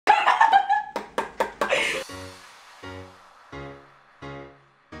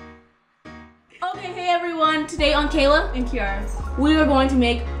Hey everyone, today on Kayla and Kiarah, we are going to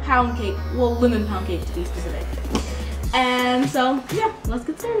make pound cake, well lemon pound cake to be specific. And so yeah, let's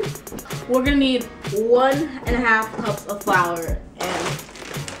get started. We're gonna need 1.5 cups of flour and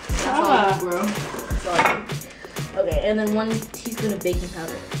that's all, bro. Sorry. Okay, and then 1 teaspoon of baking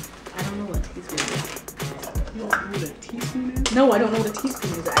powder. I don't know what teaspoon is. You don't know what a teaspoon is? No, I don't know what a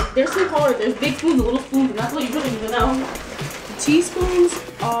teaspoon is. They're so hard. There's big spoons and little spoons, and that's what you really need to know. The teaspoons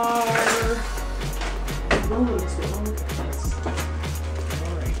are rolls.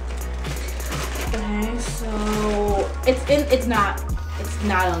 Alright. Okay, so it's not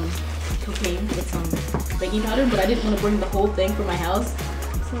cocaine, it's baking powder, but I didn't want to bring the whole thing from my house.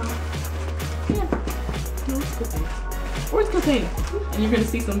 So yeah. No, it's cocaine. Or it's cocaine. And you're gonna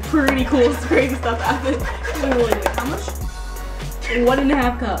see some pretty cool crazy stuff out of it. Wait, how much?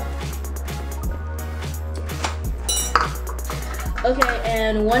 1.5 cup. Okay,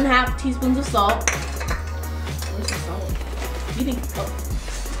 and 1/2 teaspoons of salt. Where's the salt? You think? Oh.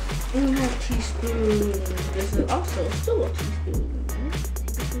 1/2 teaspoon. This is also still a teaspoon.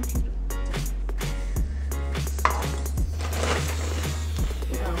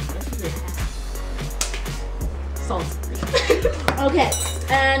 Oh, that's really half. Salt. Okay,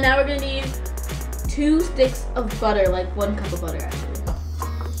 and now we're gonna need 2 sticks of butter, like 1 cup of butter actually.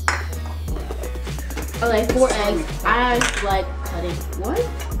 Okay, 4 eggs. I like cutting. What?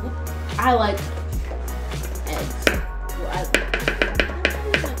 I like eggs. Well,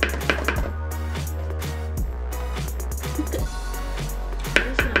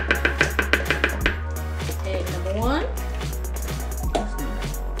 egg number 1. Egg number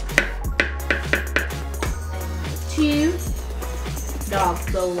 2. Dog,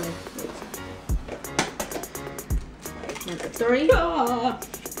 go away. Number 3.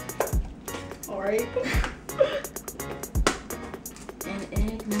 Alright. And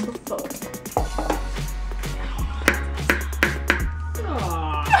egg number 4.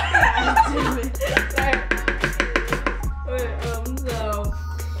 Aww. Damn it. Sorry. Okay, so,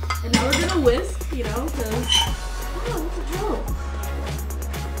 and now we're gonna whisk, you know, because, oh, what the hell?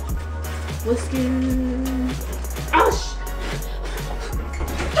 Whisking. Oh,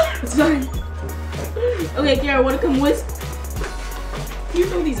 sorry. Okay, Kiarah, wanna come whisk? You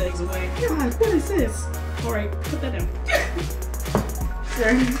throw these eggs away. God, what is this? Alright, put that down.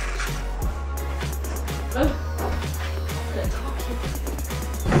 Sure. Oh.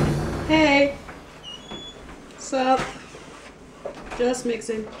 Hey. What's up? Just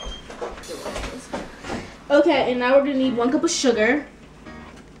mixing. Okay, and now we're gonna need 1 cup of sugar.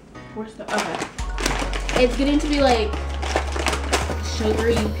 Where's the, okay. It's getting to be like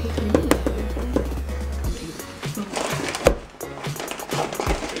sugary pink.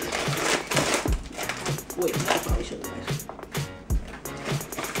 Wait, that probably should have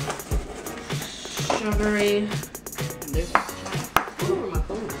sugary.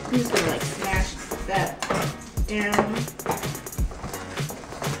 I'm just gonna like smash that down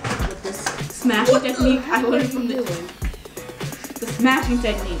with this smashing technique I learned from the smashing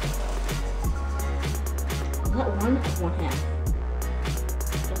technique. Not 1 of 1/2.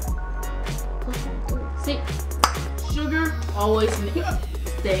 See, sugar always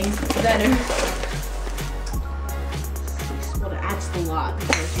things better. That's a lot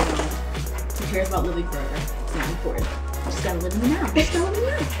because, you know, who cares about living forever? It's not important. Just gotta live in the now. Just gotta live in the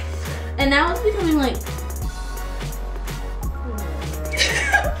now. And now it's becoming like,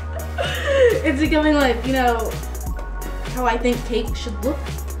 it's becoming like, you know, how I think cake should look,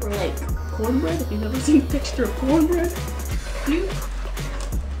 or like cornbread. If you've ever seen the texture of cornbread,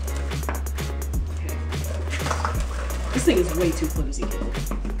 This thing is way too flimsy.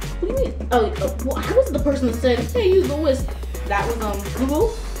 What do you mean? Oh, well, I was the person that said, hey, use the whisk. That was Google.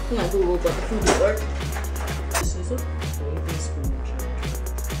 Well, not Google, but the food network. This is a baby spoon.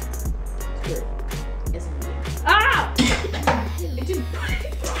 Ah! It didn't.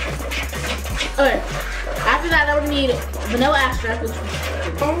 Okay. After that, now we're gonna need vanilla extract, which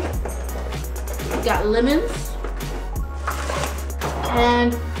we got lemons,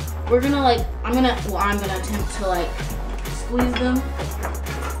 and we're gonna like. I'm gonna attempt to like squeeze them.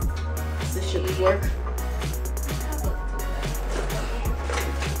 This should work.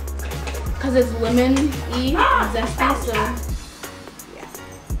 Because it's lemon-y and zesty, so yeah.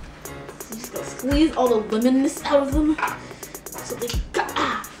 So just gonna squeeze all the lemonness out of them. So they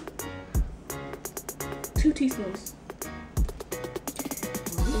 2 teaspoons.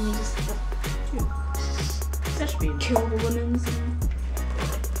 And then you just kill the lemons.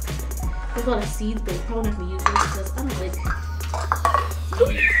 There's a lot of seeds, but we're probably not gonna use those because I don't like.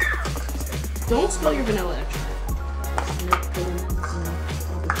 Don't spill your vanilla extract. Milk the lemons and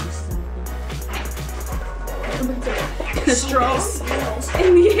all the juices out of them. The straws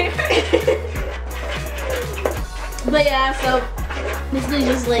in the air. But yeah, so basically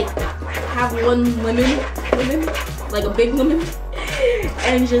just like have one lemon, like a big lemon,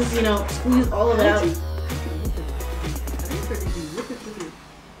 and just, you know, squeeze all of it out.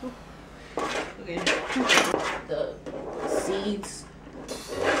 The seeds.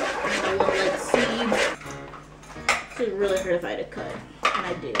 I want like seeds. It would really hurt if I had to cut, and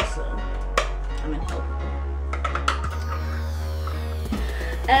I do, so I'm gonna help.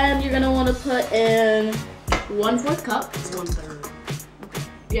 And you're gonna want to put in 1/4 cup. It's 1/3.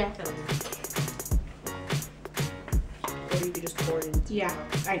 Yeah. Or you could just pour it into Yeah.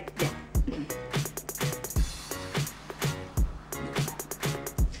 Yeah.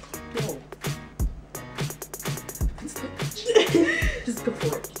 Whoa. Just go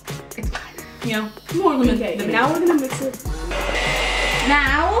for it. It's fine. You know, more lemon. Okay, now we're gonna mix it.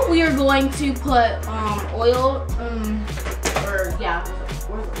 Now we are going to put oil, or yeah,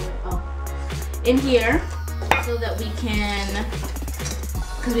 where's the oil? Oh, in here, so that we can,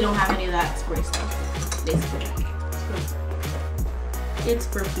 because we don't have any of that spray stuff, basically. It's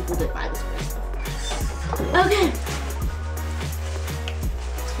for people that buy the spray stuff. Okay.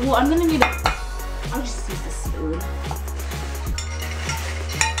 Well, I'm gonna need I'll just use this spoon.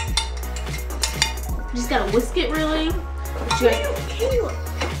 You just gotta whisk it really. Kaylah,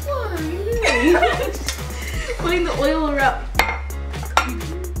 what are you doing? Putting the oil around.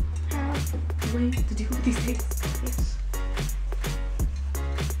 Way to do these things.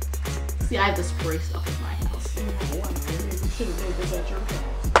 See, I have the spray stuff in my house. Maybe you should have made this at your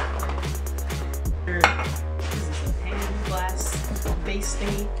house. This is a hand glass base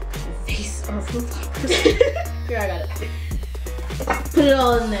thingy. Vase or flip floppers. Here, I got it. Put it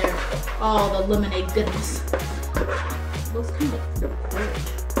all in there. All the lemonade goodness. Looks kind of porridge.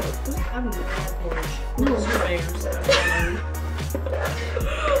 I'm gonna add porridge. No. Those are bears.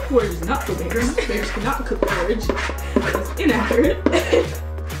 Porridge is not for bears. Bears cannot cook porridge. That's inaccurate.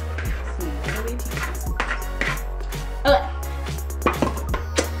 Okay.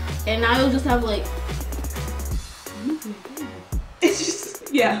 And now you'll just have like. It's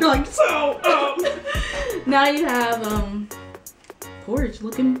just, yeah. You're like, so, Now you have porridge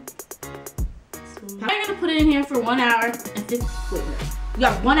looking. Now you're gonna put it in here for 1 hour and 15. Wait, no. You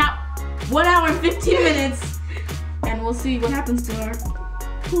got 1 hour and 15 minutes, and we'll see what happens to our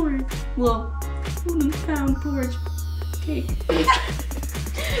porridge. Well, lemon-pound porridge cake.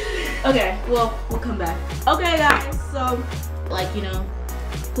 Okay, well, we'll come back. Okay, guys, so like, you know,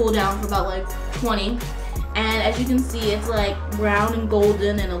 cool down for about like 20. And as you can see, it's like brown and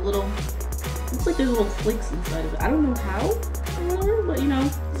golden and a little, looks like there's little flakes inside of it. I don't know how, but you know,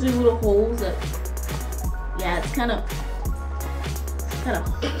 there's little holes that, yeah, it's kind of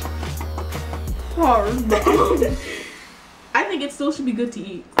hard, but I think it still should be good to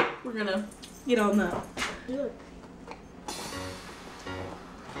eat. We're gonna get on that.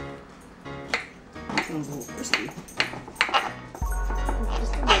 Sounds a little crispy.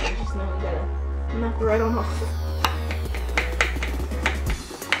 Just know you gotta knock it right on off.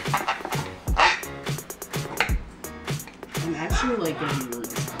 I'm actually like getting really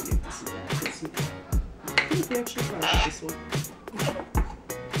excited to see that. I think we actually tried this one.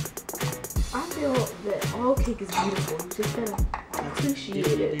 I feel that all cake is beautiful. You just gotta appreciate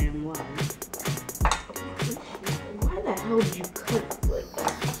it. Damn lie. Why the hell did you cut it like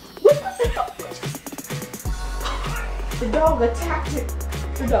that? What the hell? The dog attacked it.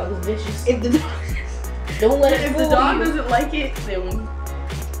 The dog is vicious. If the dog, Don't let it if fool the dog you. doesn't like it, then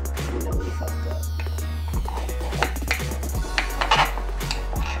You know we fucked up.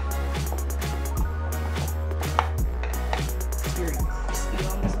 it's very crispy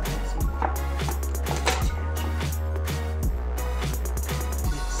on the side. So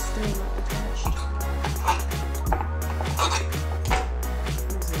it's still not attached.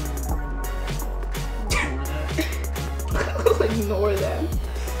 Ignore that.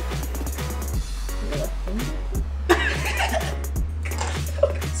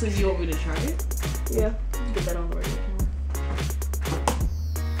 So you want me to try it? Yeah. Get that on the radio camera.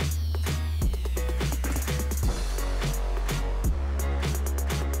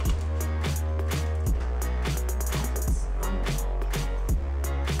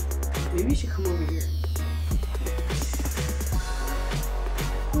 Maybe you should come over here.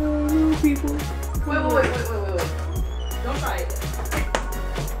 Oh, people. Wait. Don't try it.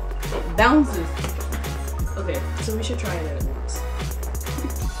 It bounces. Okay, so we should try it at once.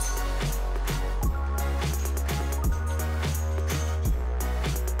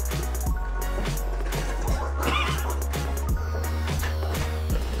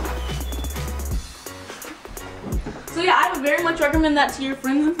 very much recommend that to your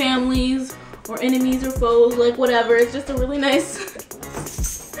friends and families, or enemies or foes, like whatever. It's just a really nice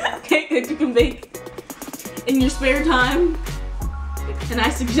cake that you can bake in your spare time, and I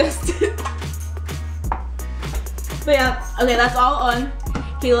suggest it. But yeah, okay, that's all on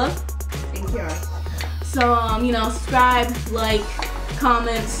Kaylah. Thank you. So, you know, subscribe, like,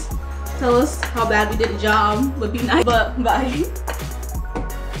 comments, tell us how bad we did a job, would be nice, but bye.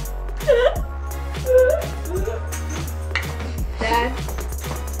 Dad?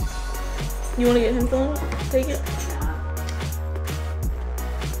 You want to get him filmed? Take it?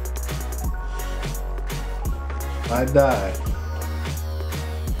 I died.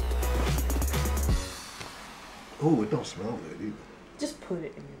 Oh, it don't smell good either. Just put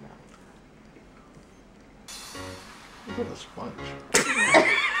it in your mouth. It's like a sponge.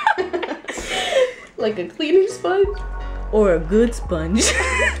 Like a cleaning sponge? Or a good sponge.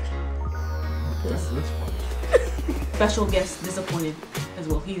 That's a good sponge. Special guest disappointed as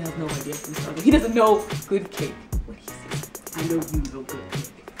well. He has no idea what he's talking. He doesn't know good cake. What he says. I know you know good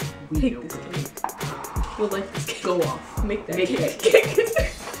cake. We Take know this good cake. cake. You'll like this cake. Go off. Make that Make cake. that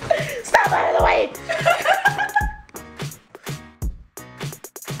cake. Stop out of the way!